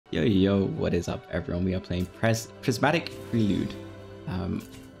Yo yo, what is up everyone? We are playing Prismatic Prelude. I'm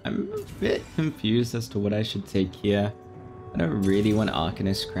a bit confused as to what I should take here. I don't really want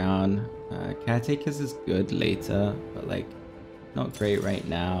Arcanist Crown. Caretakers is good later, but like not great right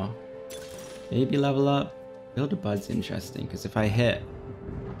now. Maybe level up. Build a Bud's interesting because if I hit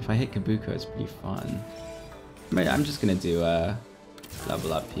Kabuko, it's pretty fun. I'm just gonna do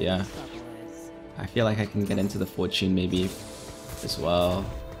level up here. I feel like I can get into the Fortune maybe as well.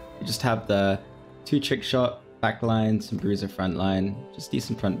 You just have the 2 trick shot back line, some bruiser front line, just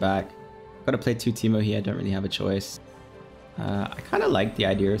decent front back. Gotta play 2 Teemo here, don't really have a choice. I kind of like the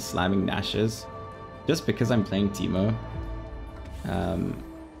idea of slamming Nashes, just because I'm playing Teemo.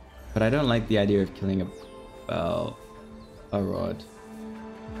 But I don't like the idea of killing a Rod.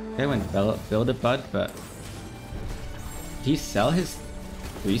 Okay, I went build a Bud, but did he sell his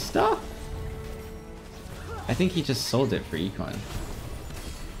 3-star? I think he just sold it for Econ.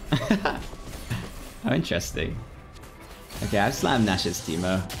 How interesting. Okay, I've slammed Nash's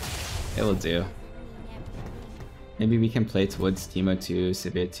Teemo. It will do. Maybe we can play towards Teemo 2,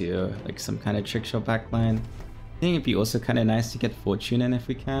 Severe 2, like some kind of trickshot backline. I think it'd be also kind of nice to get Fortune in if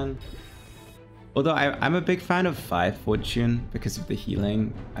we can. Although I'm a big fan of 5 Fortune because of the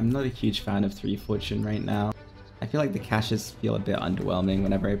healing. I'm not a huge fan of 3 Fortune right now. I feel like the caches feel a bit underwhelming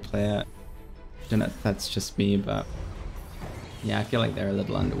whenever I play it. I don't know if that's just me, but yeah, I feel like they're a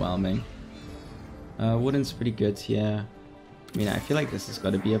little underwhelming. Wooden's pretty good here. I mean, I feel like this has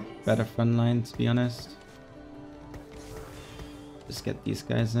got to be a better front line, to be honest. Just get these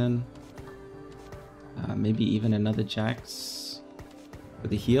guys in. Maybe even another Jax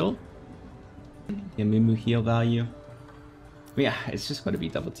with a heal. The Mumu heal value. But yeah, it's just got to be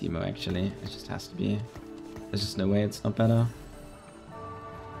double Teemo actually. It just has to be. There's just no way it's not better.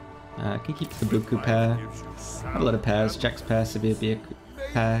 I can keep the Kabuko pair. I have a lot of pairs. Jax pair, Severe be a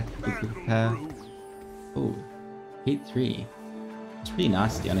pair, Kabuko pair. Oh, Heat 3. It's pretty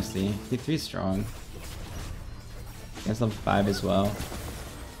nasty, honestly. Heat 3 is strong. Guys level 5 as well.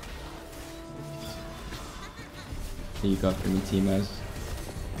 There you go for me, Teemos.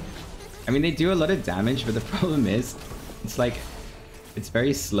 I mean, they do a lot of damage, but the problem is, it's like, it's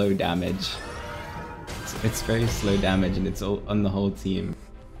very slow damage. It's very slow damage, and it's all on the whole team.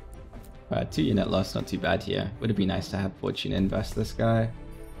 2 unit loss, not too bad here. Would it be nice to have Fortune in versus this guy?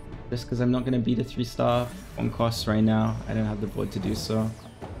 Just because I'm not going to beat a 3-star on cost right now. I don't have the board to do so.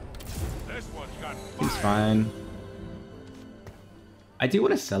 He's fine. I do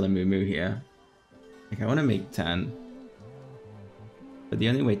want to sell a Mumu here. Like, I want to make 10. But the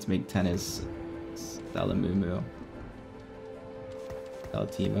only way to make 10 is sell a Mumu. Sell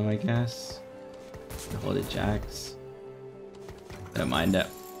Teemo, I guess. Hold it Jax. I don't mind it.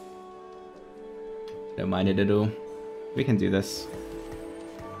 Don't mind it at all. We can do this.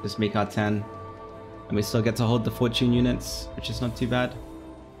 Just make our 10. And we still get to hold the Fortune units, which is not too bad.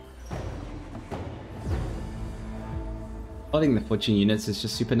 Holding the Fortune units is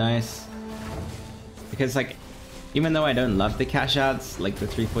just super nice. Because like, even though I don't love the cash outs, like the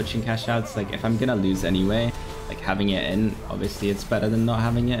 3 Fortune cash outs, like if I'm gonna lose anyway, like having it in, obviously it's better than not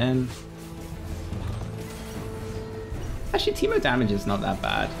having it in. Actually, Teemo damage is not that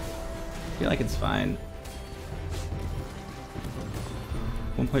bad. I feel like it's fine.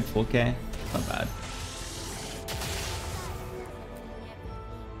 1.4k, not bad.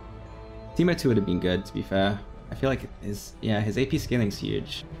 Teemo 2 would have been good, to be fair. I feel like his AP scaling's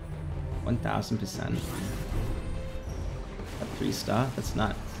huge. 1000%. A 3-star, that's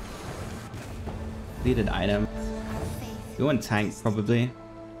nuts. Deleted item. We want tank, probably.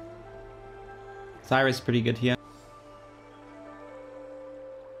 Zyra's pretty good here.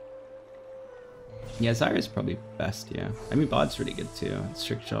 Yeah, Zyra's probably best, yeah. I mean, Bard's really good too. It's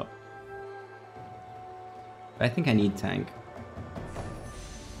trick shot. But I think I need tank.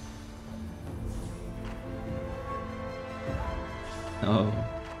 Oh.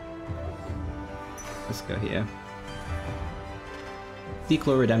 Let's go here.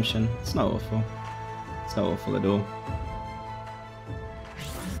 Declaw Redemption. It's not awful. It's not awful at all.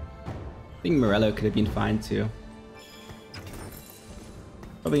 I think Morello could have been fine too.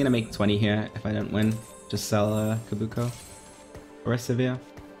 Probably gonna make 20 here if I don't win. Just sell Kabuko. Or a Severe.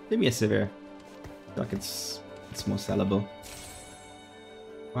 Maybe a Severe. I feel like it's more sellable.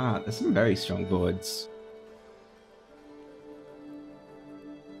 Wow, there's some very strong boards.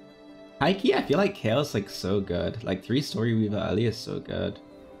 High-key, I feel like Kale's like so good. Like 3 Story Weaver early is so good.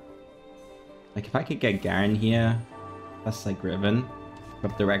 Like if I could get Garen here, plus like Riven,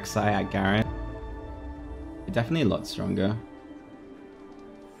 up the Rek'Sai at Garen, definitely a lot stronger.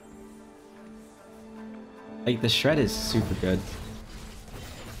 Like, the Shred is super good.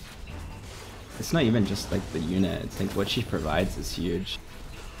 It's not even just like the unit, it's like what she provides is huge.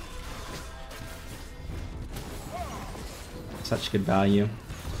 Such good value.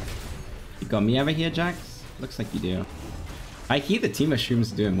 You got me over here, Jax? Looks like you do. I hear the team of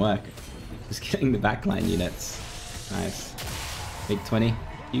shrooms doing work. Just killing the backline units. Nice. Big 20.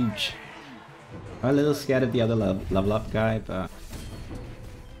 Huge. I'm a little scared of the other level up guy, but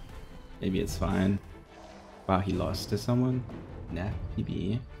maybe it's fine. Wow, he lost to someone? Nah,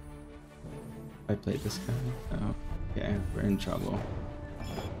 PBE. I played this guy. Oh, okay, we're in trouble.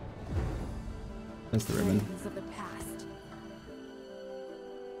 There's the ribbon.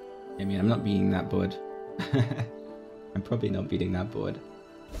 I mean, I'm not beating that board. I'm probably not beating that board.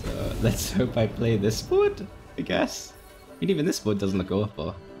 So let's hope I play this board, I guess. I mean, even this board doesn't look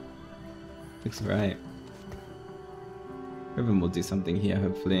awful. Looks right. Ribbon will do something here,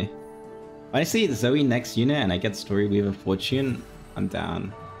 hopefully. When I see Zoe next unit and I get Story Weaver Fortune, I'm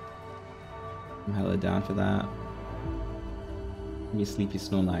down. I'm hella down for that. Give me Sleepy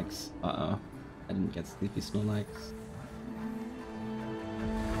Snorlax. Uh-oh. I didn't get Sleepy Snorlax.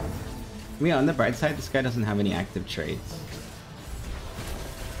 I mean, on the bright side, this guy doesn't have any active traits.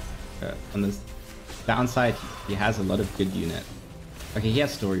 On the downside, he has a lot of good unit. Okay, he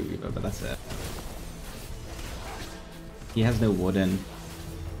has Story Weaver, but that's it. He has no Warden,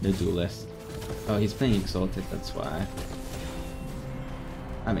 no Duelist. Oh, he's playing Exalted, that's why.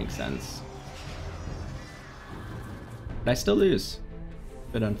 That makes sense. But I still lose.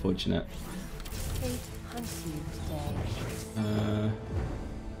 Bit unfortunate.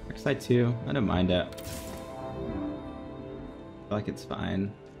 Side 2, I don't mind it. I feel like it's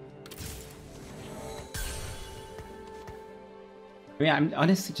fine. I mean, I'm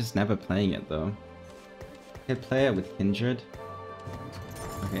honestly just never playing it though. I could play it with Kindred.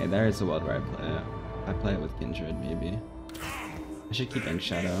 Okay, there is a world where I play it. I play it with Kindred, maybe. I should keep Ink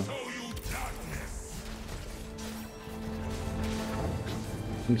Shadow.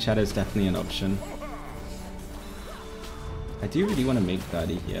 Ink Shadow is definitely an option. I do really want to make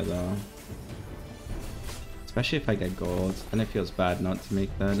 30 here though. Especially if I get gold. Then it feels bad not to make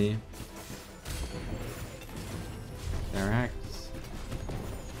 30. Derax.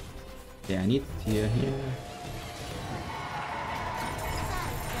 Yeah, I need Tia here.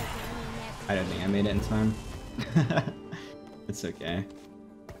 I don't think I made it in time. It's okay.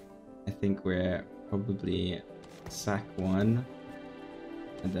 I think we're probably sack 1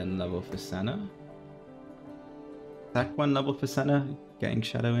 and then level for Senna. Sack 1 level for Senna, getting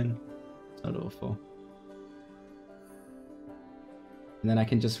Shadow in. It's not awful. And then I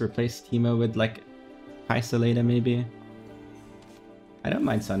can just replace Teemo with like Isolator maybe. I don't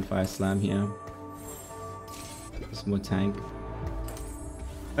mind Sunfire Slam here. Just more tank.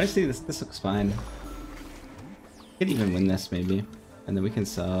 Honestly, this looks fine. Could even win this maybe. And then we can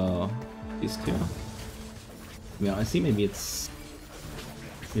sell these two. I mean, honestly, maybe it's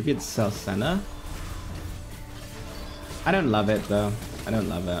sell Senna. I don't love it though. I don't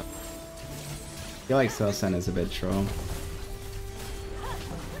love it. I feel like Cell Senna is a bit troll.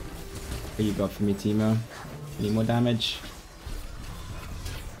 What you got for me, Teemo? Need more damage?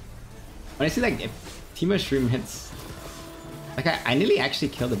 Honestly, like if Teemo Shroom hits, like I nearly actually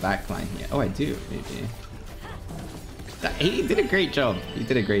killed the backline here. Oh, I do maybe. He did a great job. He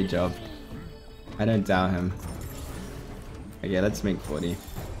did a great job. I don't doubt him. Okay, let's make 40.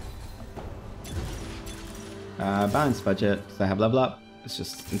 Balanced budget, so I have level up. It's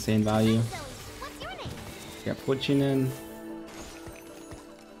just insane value. Get Fortune in.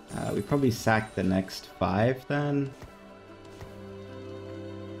 We probably sack the next 5 then.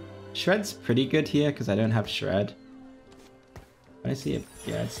 Shred's pretty good here because I don't have Shred. I see it.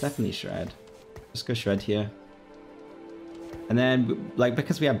 Yeah, it's definitely Shred. Just go Shred here. And then, like,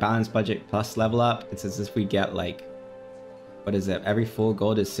 because we have balanced budget plus level up, it's as if we get like, what is it? Every 4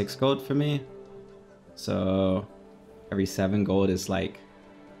 gold is 6 gold for me. So every 7 gold is like,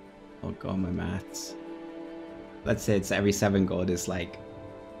 oh god, my maths. Let's say it's every 7 gold is like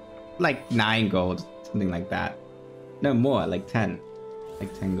 9 gold, something like that. No more, like 10.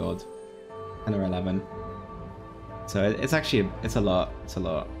 Like 10 gold. 10 or 11. So it's actually, it's a lot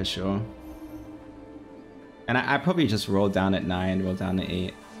for sure. And I probably just roll down at 9, roll down at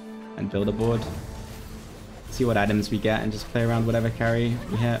 8, and build a board. See what items we get and just play around whatever carry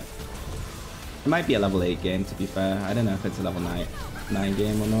we hit. It might be a level 8 game, to be fair. I don't know if it's a level 9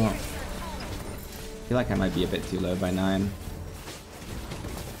 game or not. I feel like I might be a bit too low by 9.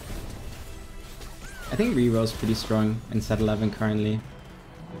 I think reroll's pretty strong in set 11 currently.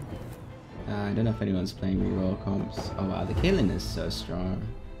 I don't know if anyone's playing reroll comps. Oh wow, the Kaelin is so strong.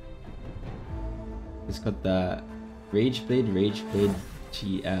 It's got the Rage Blade,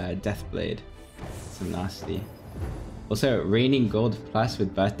 Death Blade. Some nasty. Also, raining gold plus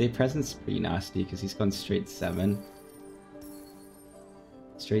with birthday presents, pretty nasty because he's gone straight 7.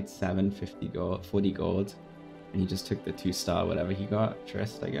 Straight 7, 50 gold, 40 gold. And he just took the 2-star whatever he got.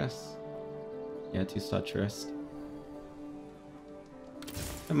 Trist, I guess. Yeah, 2-star Trist.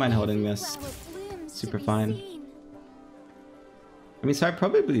 Don't mind holding this. Super fine. I mean, so I'm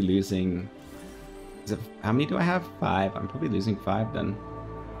probably losing... how many do I have? 5. I'm probably losing 5 then.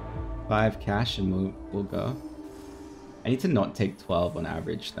 5 cash and we'll go. I need to not take 12 on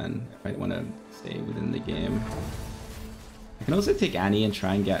average then, if I want to stay within the game. I can also take Annie and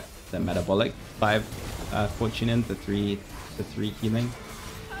try and get the metabolic 5 fortune in, the 3 healing.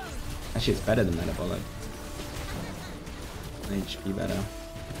 Actually, it's better than metabolic. An HP better.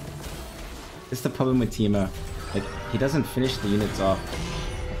 This is the problem with Timo. Like, he doesn't finish the units off.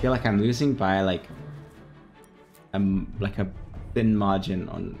 I feel like I'm losing by like a thin margin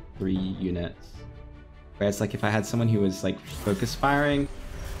on 3 units. Whereas like if I had someone who was like focus firing,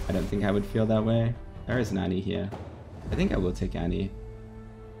 I don't think I would feel that way. There is an Annie here. I think I will take Annie.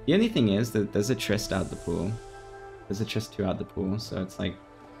 The only thing is that there's a Trist out the pool. There's a Trist 2 out the pool, so it's like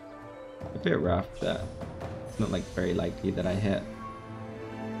a bit rough, but it's not like very likely that I hit.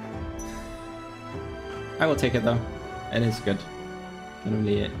 I will take it though. It is good.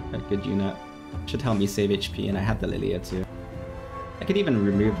 Normally a good unit. Should help me save HP, and I have the Lilia too. I could even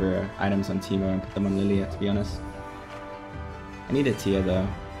remove her items on Timo and put them on Lilia, to be honest. I need a tier though.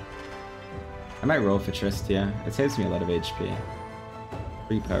 I might roll for Trist here. It saves me a lot of HP.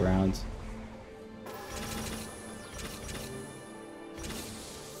 3 per round.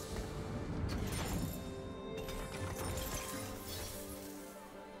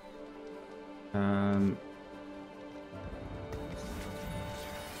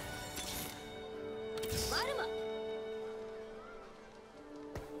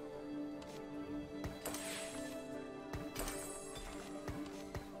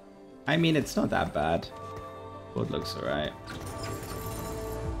 I mean, it's not that bad. Board looks alright.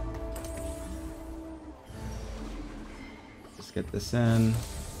 Just get this in.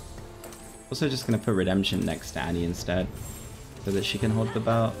 Also just gonna put Redemption next to Annie instead, so that she can hold the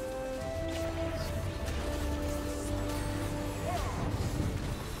belt.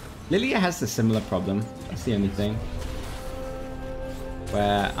 Lilia has a similar problem, that's the only thing.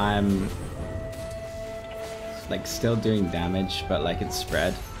 Where I'm like still doing damage, but like it's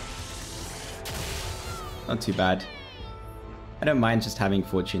spread. Not too bad. I don't mind just having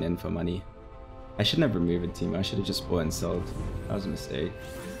fortune in for money. I shouldn't have removed it, Timo. I should have just bought and sold. That was a mistake.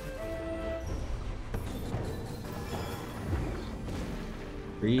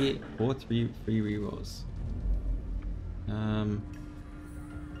 Three rerolls. The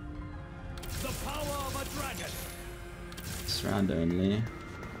power of a dragon. This round only.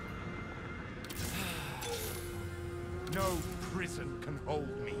 No prison can hold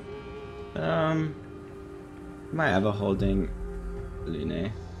me. Am I ever holding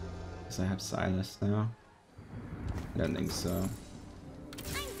Lune? Because I have Silas now. I don't think so. I'm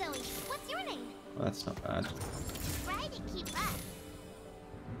Zoe. What's your name? Well, that's not bad. Try to keep up.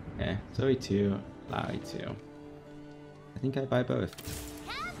 Okay, Zoe 2, Lowy 2. I think I buy both.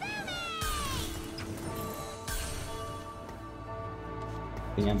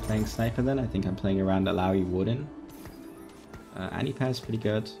 I think I'm playing Sniper then. I think I'm playing around Lowy Warden. Annie pair's pretty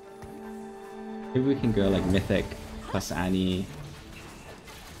good. Maybe we can go like Mythic plus Annie.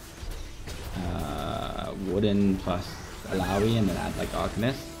 Warden plus Alawi, and then add like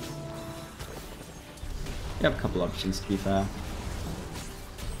Arcanist. We have a couple options to be fair.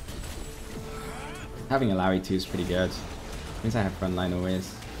 Having Alawi 2 is pretty good. Means I have frontline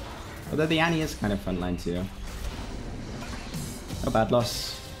always. Although the Annie is kind of frontline too. No bad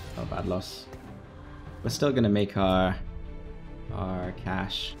loss. No bad loss. We're still gonna make our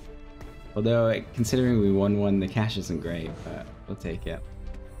cash. Although considering we won one, the cash isn't great, but we'll take it.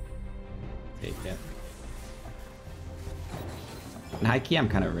 Take it. And high key, I'm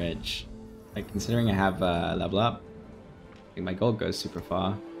kind of rich. Like considering I have level up, I think my gold goes super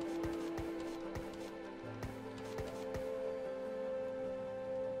far.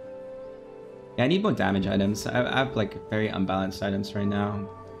 Yeah, I need more damage items. I have like very unbalanced items right now.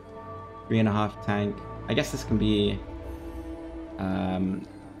 3.5 tank. I guess this can be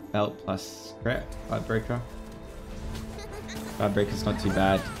belt plus crit, Cloudbreaker. Cloudbreaker's not too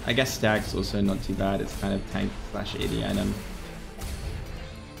bad. I guess Stag's also not too bad. It's kind of tank slash AD item.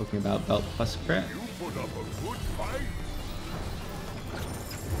 Talking about belt plus crit.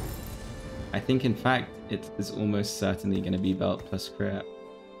 I think in fact it is almost certainly going to be belt plus crit.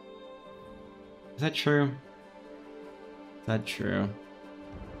 Is that true? Is that true?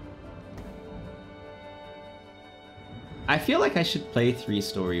 I feel like I should play 3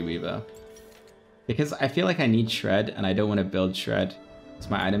 Story Weaver. Because I feel like I need Shred, and I don't want to build Shred. So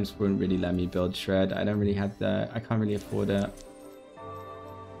my items wouldn't really let me build Shred. I don't really have the... I can't really afford it.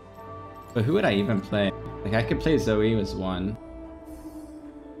 But who would I even play? Like, I could play Zoe as one.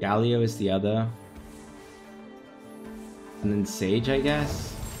 Galio is the other. And then Sage, I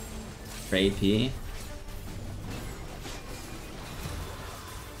guess. For AP.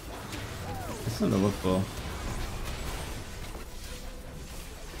 That's not overfull.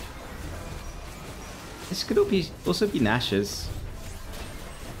 This could also be Nash's.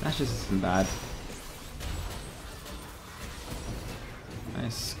 Nash's isn't bad.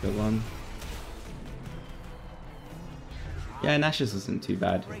 Nice, good one. Yeah, Nash's isn't too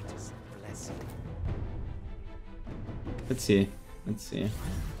bad. Let's see. Let's see.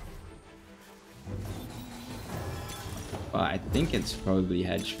 Well, I think it's probably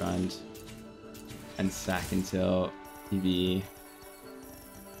Hedge Fund. And sack until PBE.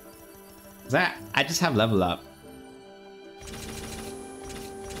 I just have level up. It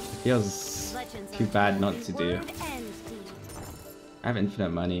feels too bad not to do. I have infinite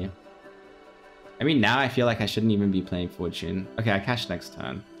money. I mean, now I feel like I shouldn't even be playing Fortune. Okay, I cash next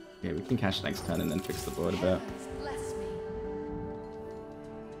turn. Okay, we can cash next turn and then fix the board a bit.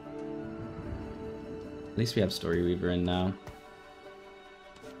 At least we have Story Weaver in now.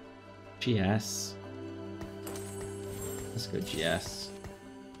 GS. Let's go GS.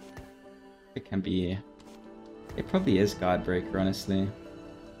 It can be... It probably is Guardbreaker, honestly.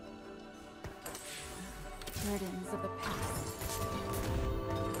 Burdens of the past.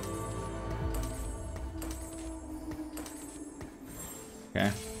 Okay.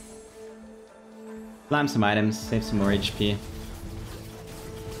 Slam some items, save some more HP.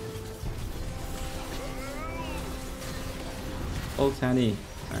 Old Tanny.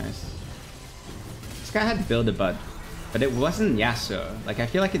 Nice. This guy had to build a bud. But it wasn't Yasuo. Like, I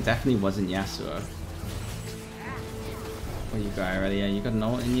feel like it definitely wasn't Yasuo. What you got already? Yeah, you got an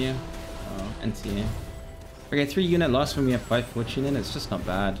ult in you? Oh, NTA. Okay, 3 unit loss when we have 5 Fortune in. It's just not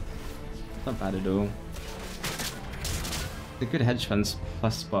bad. It's not bad at all. It's a good hedge funds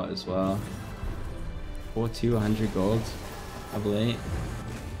plus spot as well. 4-2, 100 gold. Level 8. I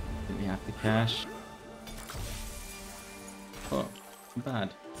think we have to cash. Oh, not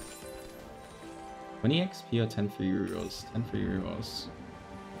bad. 20 XP or 10 free rerolls? 10 free rerolls.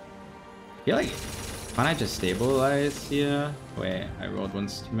 I feel like, can't I just stabilize here? Wait, I rolled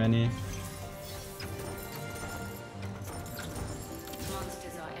once too many.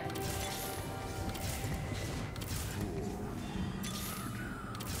 Monsters are empty.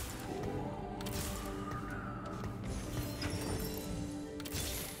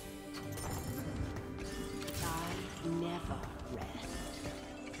 I never rest.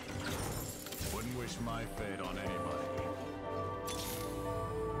 Wouldn't wish my fate on anybody.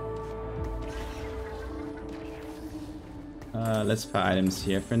 Let's put items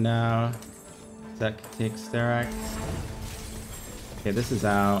here for now. That takes Sterax. Okay, this is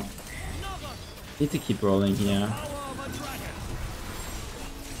out. Need to keep rolling here.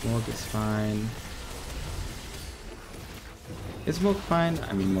 Morg is fine. Is Morg fine?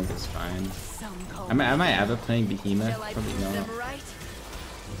 I mean, Morg is fine. Am I ever playing Behemoth? Probably not.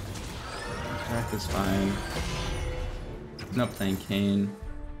 Sterax is fine. I'm not playing Kane.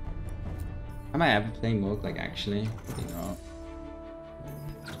 Am I ever playing Morg, like, actually? Probably not.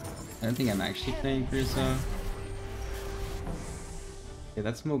 I don't think I'm actually playing Crusoe. Okay,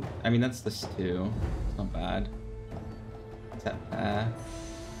 that's more. I mean, that's this too. It's not bad. Set pair.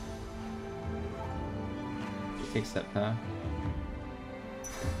 Take set pair.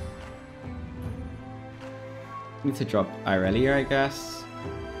 Need to drop Irelia, I guess.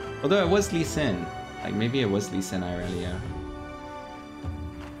 Although it was Lee Sin. Like, maybe it was Lee Sin Irelia.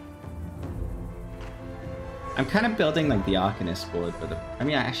 I'm kind of building like the Arcanist board, but I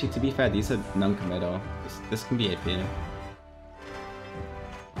mean, actually, to be fair, these are non-committal. This can be AP.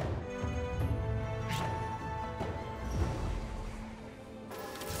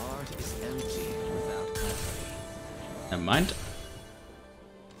 Heart is empty without coffee. Never mind.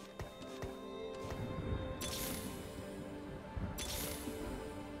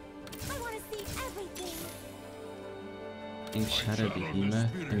 I want to see everything. Ink Shadow Behemoth.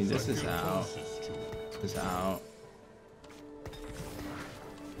 I mean, this is out. Is out.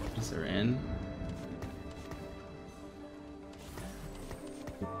 Is there in?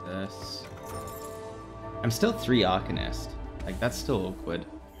 With this. I'm still 3 Arcanist. Like, that's still awkward.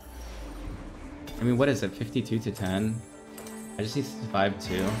 I mean, what is it? 52 to 10? I just need to survive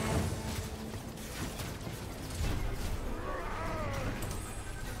 2.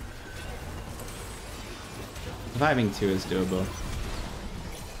 Surviving 2 is doable.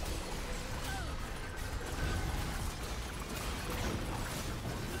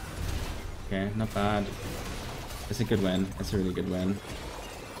 Okay, not bad. It's a good win. It's a really good win.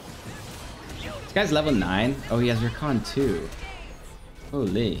 This guy's level 9. Oh, he has Recon too.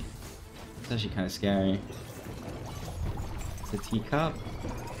 Holy. It's actually kind of scary. It's a teacup.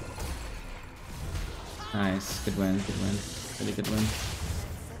 Nice. Good win. Good win. Really good win.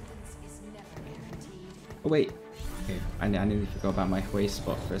 Oh, wait. Okay, I need to forget about my Hweis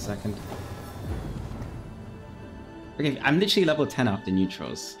spot for a second. Okay, I'm literally level 10 after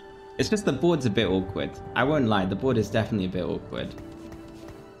neutrals. It's just the board's a bit awkward. I won't lie, the board is definitely a bit awkward.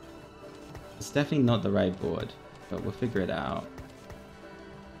 It's definitely not the right board, but we'll figure it out.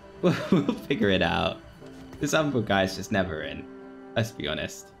 We'll figure it out. This Umbro guy's just never in. Let's be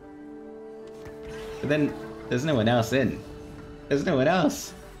honest. But then, there's no one else in. There's no one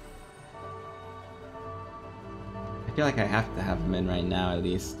else. I feel like I have to have him in right now, at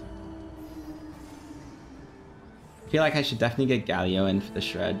least. I feel like I should definitely get Galio in for the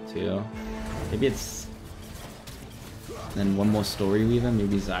shred, too. Maybe it's... And then one more Story Weaver,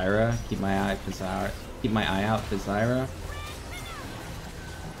 maybe Zyra. Keep my eye for Zyra. Keep my eye out for Zyra.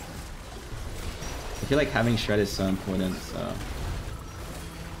 I feel like having shred is so important, so...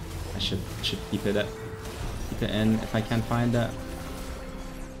 I should keep it in if I can find it.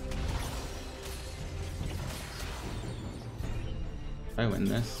 If I win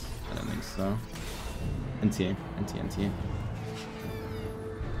this? I don't think so. NT.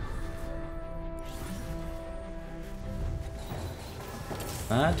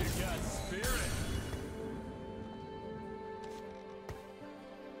 Bad.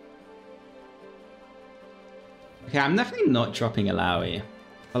 Okay, I'm definitely not dropping Alawi.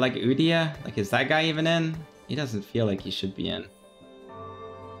 But like Udia, like is that guy even in? He doesn't feel like he should be in.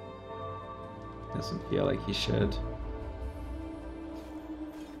 Doesn't feel like he should.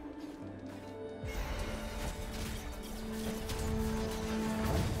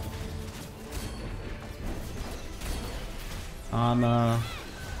 Armor.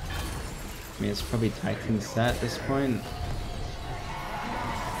 I mean, it's probably Titan set at this point.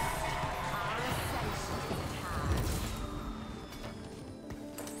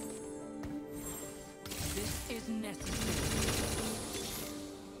 This is necessary.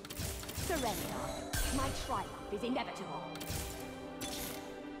 Surrender. My triumph is inevitable.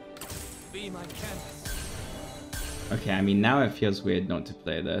 Be my canvas. Okay, I mean, now it feels weird not to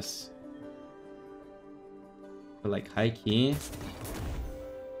play this. But like high key.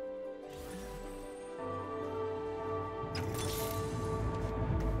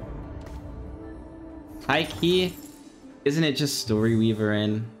 High key? Isn't it just Story Weaver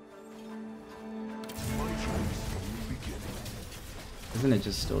in? Isn't it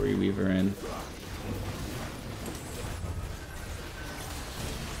just Story Weaver in?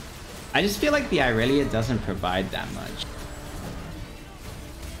 I just feel like the Irelia doesn't provide that much.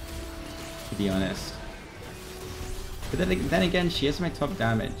 To be honest. But then again, she is my top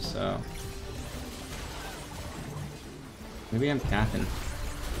damage, so... Maybe I'm capping.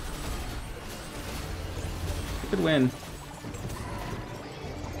 I could win.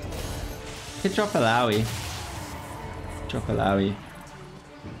 Could drop Alawi. Drop Alawi.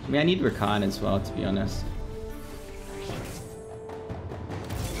 I mean, I need Rakan as well, to be honest.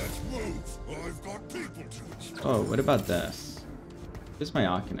 Oh, what about this? Where's my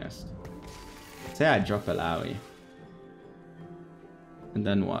Arcanist? Say I drop Alawi. And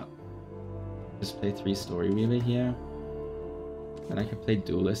then what? Just play 3 Story Weaver here. Then I could play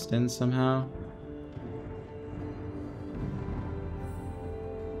Duelist in somehow.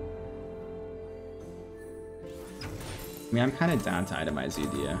 I mean, I'm kind of down to itemize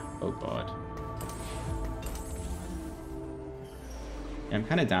Udia. Oh god. Yeah, I'm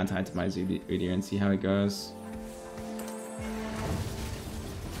kind of down to itemize Udia and see how it goes.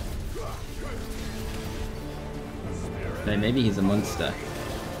 Okay, maybe he's a monster.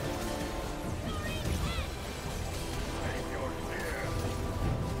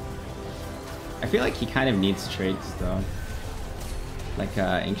 I feel like he kind of needs traits though. Like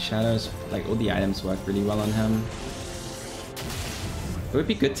Ink Shadows, like all the items work really well on him. It would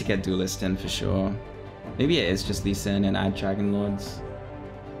be good to get Duelist in for sure. Maybe it is just Lee Sin and add Dragon Lords.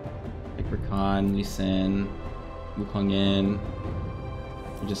 Like Rakan, Lee Sin, Wukong in.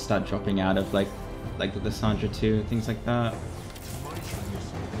 We just start dropping out of like the Lissandra 2, things like that.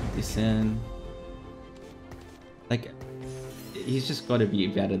 Lee Sin. Like, he's just got to be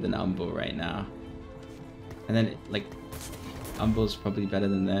better than Umbro right now. And then, like, Umbro's probably better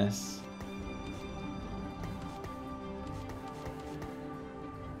than this.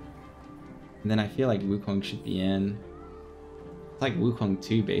 And then I feel like Wukong should be in. It's like Wukong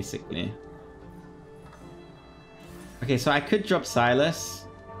 2 basically. Okay, so I could drop Silas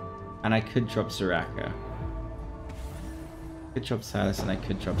and I could drop Soraka. I could drop Silas and I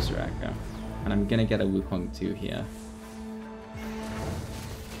could drop Soraka. And I'm gonna get a Wukong 2 here.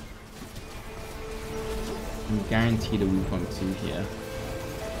 I'm guaranteed a Wukong 2 here.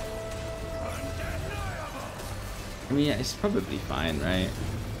 I mean, yeah, it's probably fine, right?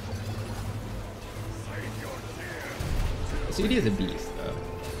 Sudi is a beast, though.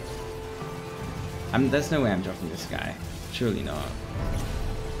 There's no way I'm dropping this guy. Surely not.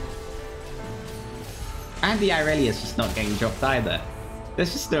 And the Irelia is just not getting dropped either.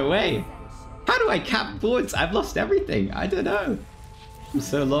 There's just no way. How do I cap boards? I've lost everything. I don't know. I'm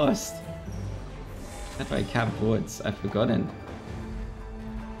so lost. How do I cap boards? I've forgotten.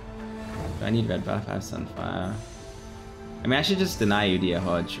 Do I need red buff? I have Sunfire. I mean, I should just deny Udia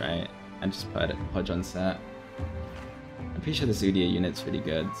Hodge, right? And just put Hodge on set. I'm pretty sure this Udia unit's pretty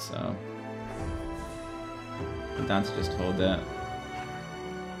good, so I'm down to just hold it.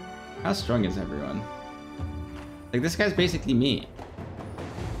 How strong is everyone? Like, this guy's basically me.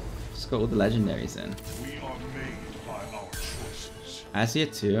 Just got all the legendaries in. We are made by our choices.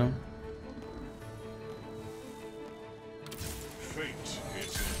 Azir too. Fate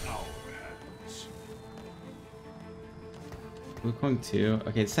is in our hands. Wukong 2.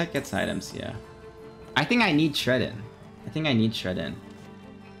 Okay, set gets items here. I think I need Shredden. I think I need Shredden.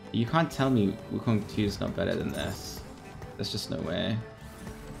 You can't tell me Wukong 2 is not better than this. There's just no way.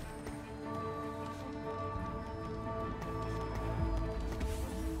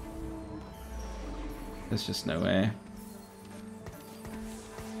 There's just no way.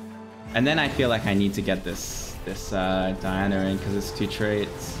 And then I feel like I need to get this Diana in because it's 2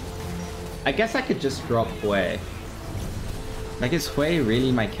 traits. I guess I could just drop Hwei. Like, is Hwei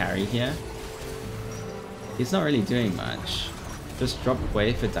really my carry here? He's not really doing much. Just drop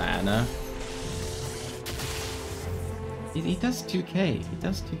Hwei for Diana. He does 2k. He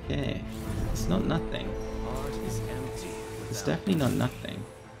does 2k. It's not nothing. Heart is empty. It's definitely not nothing.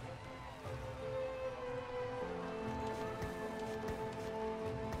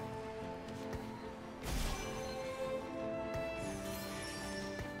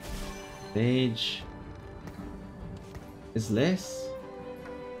 Stage. Is this?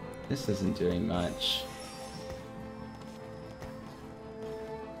 This isn't doing much.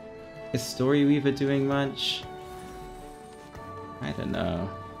 Is Story Weaver doing much? I don't know.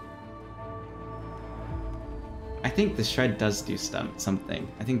 I think the Shred does do something.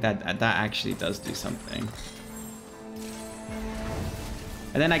 I think that actually does do something.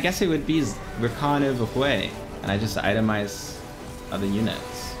 And then I guess it would be Rakan over Hwei, and I just itemize other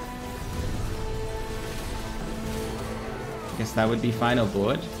units. I guess that would be final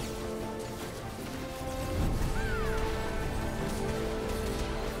board.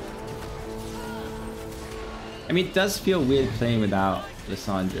 I mean, it does feel weird playing without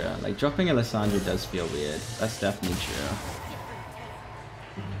Lissandra. Like, dropping a Lissandra does feel weird. That's definitely true.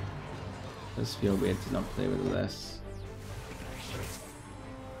 It does feel weird to not play with Liss.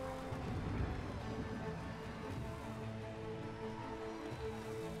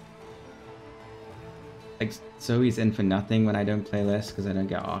 Like, Zoe's in for nothing when I don't play Liss because I don't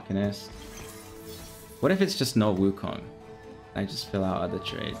get Arcanist. What if it's just not Wukong? I just fill out other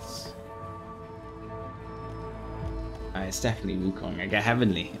traits. It's definitely Wukong. I get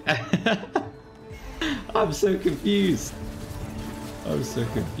Heavenly. I'm so confused. I'm so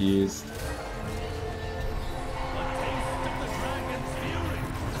confused.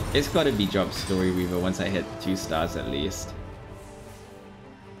 It's got to be drop Story Weaver once I hit 2 stars at least.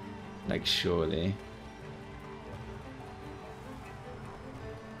 Like, surely.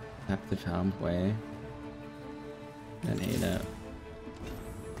 Captive Helm Hwei. Then hate it.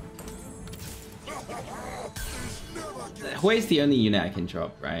 Hwei's the only unit I can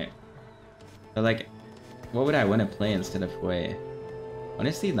drop, right? But like, what would I want to play instead of Hwei?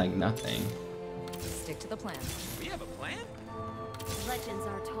 Honestly, like nothing. Stick to the plan. We have a plan? Legends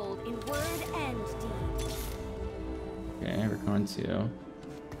are told in word and deed. Okay, Rakan 2.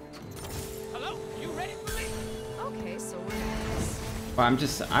 Hello? You ready for me? Okay, so we're doing this. Well, I'm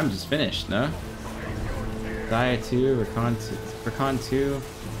just finished, no? Dire 2, Rakan 2.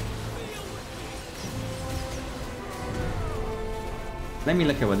 Let me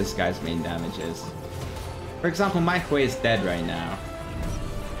look at what this guy's main damage is. For example, my Hwei is dead right now.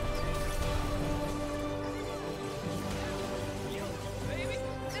 Baby,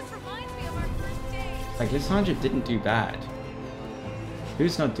 this reminds me of our first date. Like, Lissandra didn't do bad.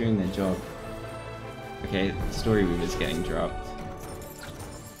 Who's not doing their job? Okay, Story Weaver's getting dropped.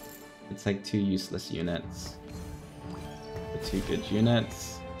 It's like 2 useless units. But 2 good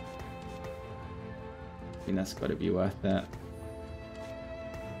units. I think that's gotta be worth it.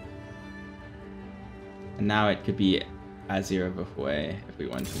 And now it could be Azir over Hweis if we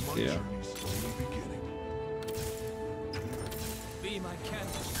wanted to. Be my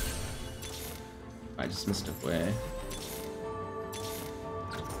canvas. I just missed a Hweis.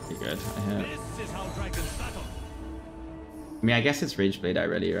 Pretty good. I hit. This is how dragons battle. I mean, I guess it's Rageblade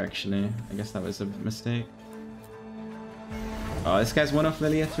Irelia actually. I guess that was a mistake. Oh, this guy's one off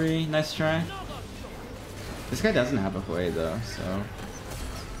Lilia 3. Nice try. This guy doesn't have a Hweis though, so.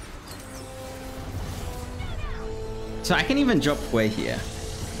 So I can even drop Hweis here.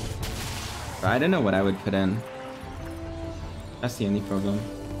 But I don't know what I would put in. That's the only problem.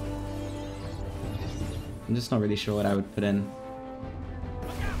 I'm just not really sure what I would put in.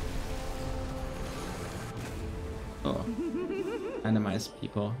 Oh. Randomize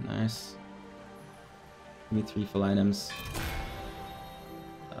people. Nice. Give me 3 full items.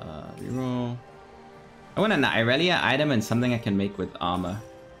 Reroll. I want an Irelia item and something I can make with armor.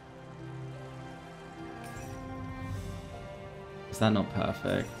 Is that not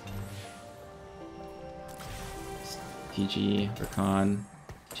perfect? TG, Rakan,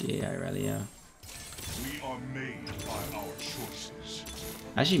 GA Irelia. We are made by our choices.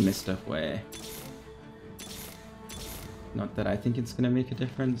 I actually missed a Hweis. Not that I think it's gonna make a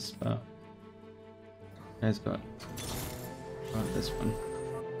difference, but you guys got this one.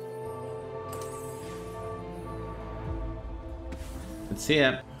 Let's see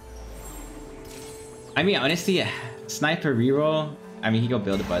it. I mean, honestly, Sniper reroll. I mean, he got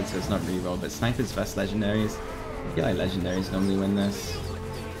Build a Bud, so it's not reroll, but Sniper's best legendaries. I feel like legendaries normally win this.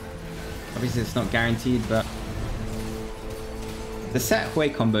 Obviously, it's not guaranteed, but the set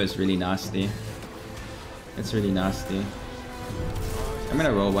Hweis combo is really nasty. It's really nasty. I'm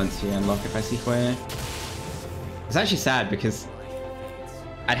gonna roll once here and lock if I see Hweis. It's actually sad because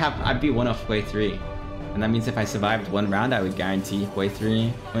I'd be 1 off Hweis 3. And that means if I survived 1 round, I would guarantee Hweis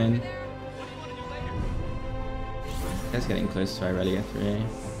 3 win. That's getting close to Irelia 3.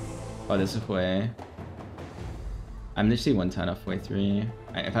 Oh, this is Hweis. I'm literally 1 turn off Hweis 3.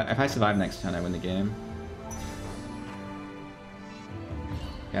 If I survive next turn, I win the game.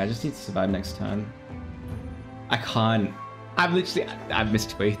 Yeah, I just need to survive next turn. I can't. I've missed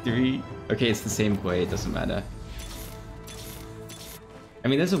Hweis 3. Okay, it's the same Hweis, it doesn't matter. I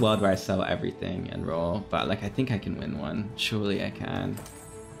mean, there's a world where I sell everything and roll, but like I think I can win one. Surely I can.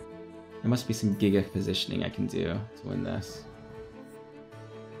 There must be some giga positioning I can do to win this.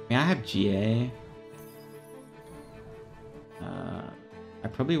 I mean, I have GA. I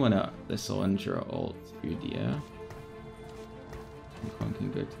probably want the Soldier ult Udia. Econ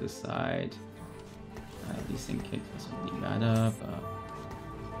can go to the side. These things kick doesn't really matter, but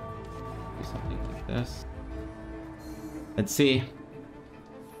do something like this. Let's see.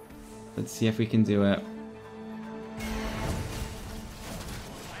 Let's see if we can do it.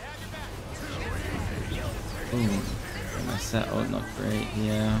 Ooh, my set ult not great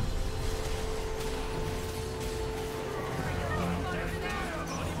here.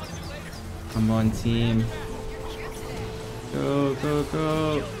 Come on, team. Go, go,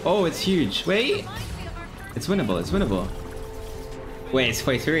 go. Oh, it's huge. Wait. It's winnable. It's winnable. Wait, it's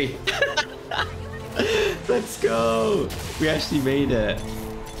Hweis 3. Let's go. We actually made it.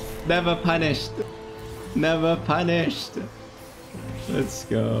 Never punished. Never punished. Let's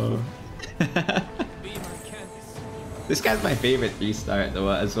go. This guy's my favorite 3-star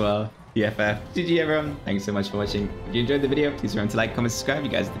as well. TFF. GG everyone. Thanks so much for watching. If you enjoyed the video, please remember to like, comment, subscribe. You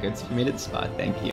guys are the goods if you made it this far. Thank you.